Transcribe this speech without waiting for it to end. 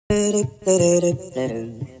A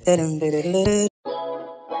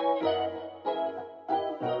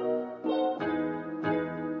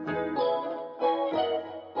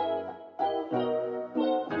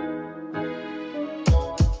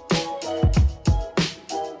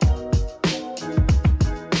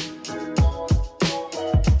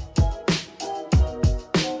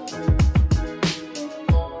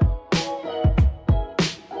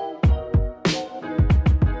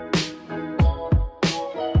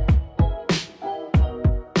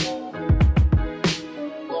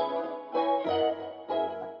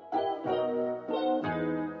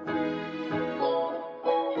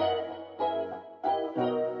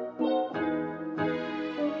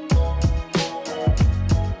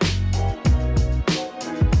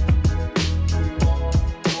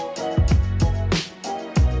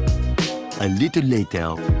little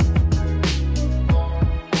later.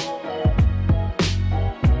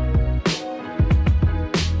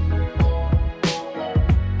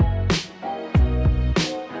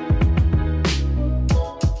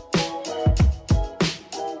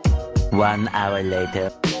 One hour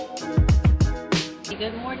later.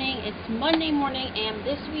 Good morning, it's Monday morning, and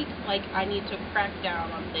this week, like, I need to crack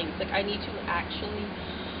down on things. Like, I need to actually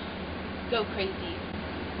go crazy.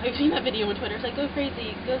 I've seen that video on Twitter. It's like, go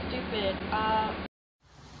crazy, go stupid.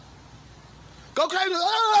 Go crazy.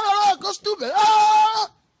 Go stupid.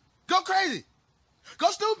 Go crazy. Go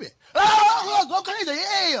stupid. Go crazy.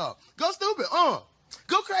 Yeah. Go stupid.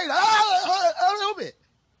 Go crazy. Stupid.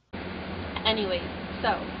 Anyway,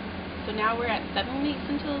 so now we're at 7 weeks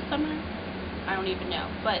until summer. I don't even know.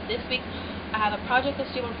 But this week, I have a project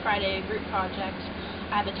that's due on Friday, a group project.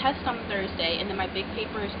 I have a test on Thursday, and then my big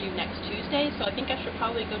paper is due next Tuesday, so I think I should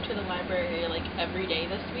probably go to the library, like, every day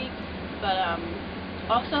this week. But,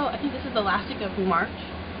 also, I think this is the last week of March.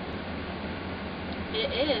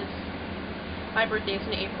 It is. My birthday is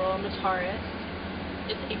in April. I'm a Taurus.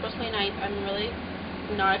 It's April 29th. I'm really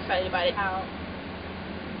not excited about it.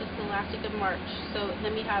 It's the last week of March, so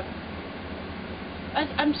then we have...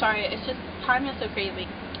 I'm sorry, it's just, time is so crazy.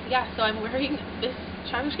 Yeah, so I'm wearing this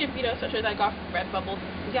Childish Gambino sweatshirt that I got from Redbubble.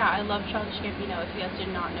 Yeah, I love Childish Gambino, if you guys did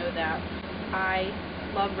not know that. I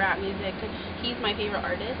love rap music. He's my favorite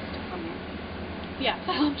artist. Yeah,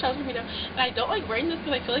 so I love Childish Gambino. And I don't like wearing this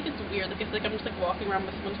because I feel like it's weird. Like, it's like I'm just like walking around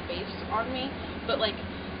with someone's face on me. But like,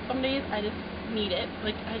 some days I just need it.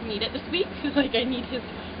 Like, I need it this week because like I need his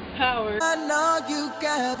power. I know you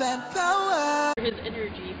got that power. His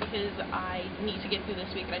energy, because I need to get through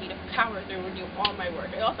this week and I need to power through and do all my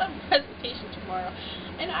work. I also have a presentation tomorrow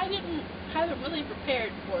and I haven't really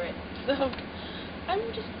prepared for it, so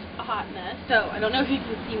I'm just a hot mess. So I don't know if you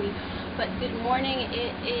can see me, but good morning.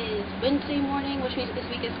 It is Wednesday morning, which means this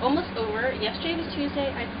week is almost over. Yesterday was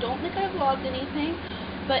Tuesday. I don't think I vlogged anything,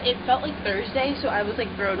 but it felt like Thursday, so I was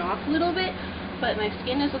like thrown off a little bit. But my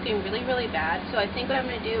skin is looking really, really bad. So I think what I'm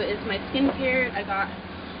going to do is my skincare I got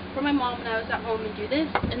from my mom when I was at home and do this.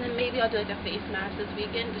 And then maybe I'll do like a face mask this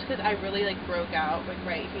weekend just because I really like broke out like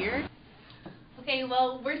right here. Okay,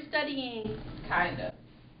 well, we're studying. Kinda.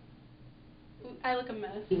 I look a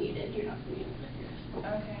mess. You need it. You're not muted.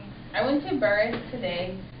 Okay. I went to Burris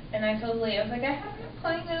today and I told Leigh, I was like, I have an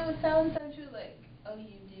appointment with so-and-so. She was like, oh,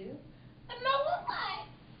 you do? And I was like,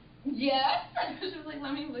 yes. She was like,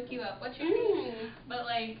 let me look you up. What's your name? But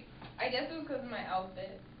like, I guess it was because of my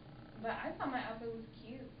outfit. But I thought my outfit was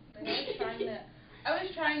cute. Like, I was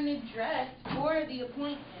trying to dress for the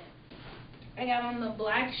appointment. I got on the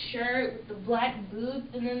black shirt with the black boots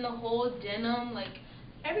and then the whole denim. Like,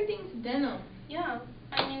 everything's denim. Yeah.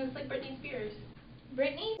 I mean, it's like Britney Spears.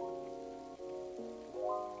 Britney?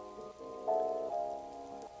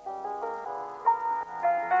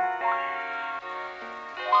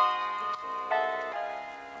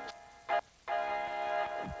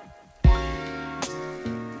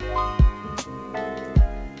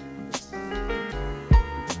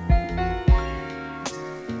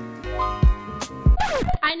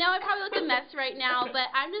 I know I probably look a mess right now, but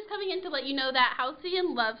I'm just coming in to let you know that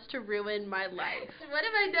Halcyon loves to ruin my life. What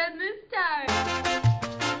have I done this time?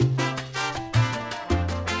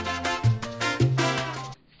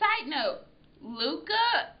 Side note,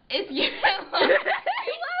 Luca is your I love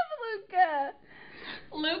Luca.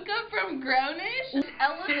 Luca from Grownish.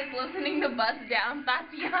 Ella is listening to Bust Down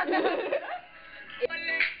Tatiana.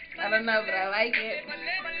 I don't know, but I like it.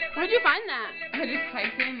 Where'd you find that? I just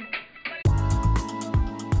typed in.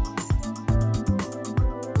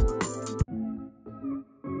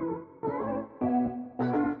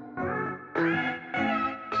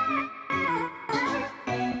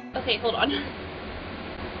 Okay, hold on.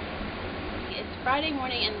 It's Friday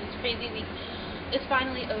morning and this crazy week is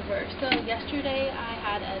finally over. So yesterday I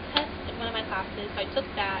had a classes, so I took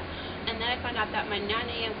that, and then I found out that my 9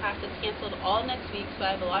 a.m. class is canceled all next week, so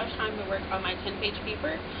I have a lot of time to work on my 10-page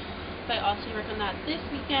paper. So I also work on that this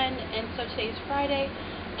weekend, and so today's Friday,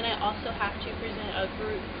 and I also have to present a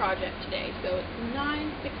group project today. So it's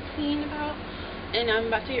 9:16 about, and I'm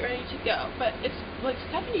about to get ready to go. But it's like it's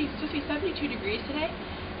supposed to be 72 degrees today,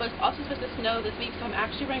 but it's also supposed to snow this week, so I'm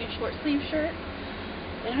actually wearing a short sleeve shirt.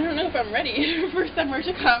 And I don't know if I'm ready for summer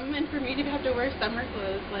to come and for me to have to wear summer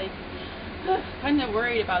clothes. Like, kind of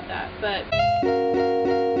worried about that, but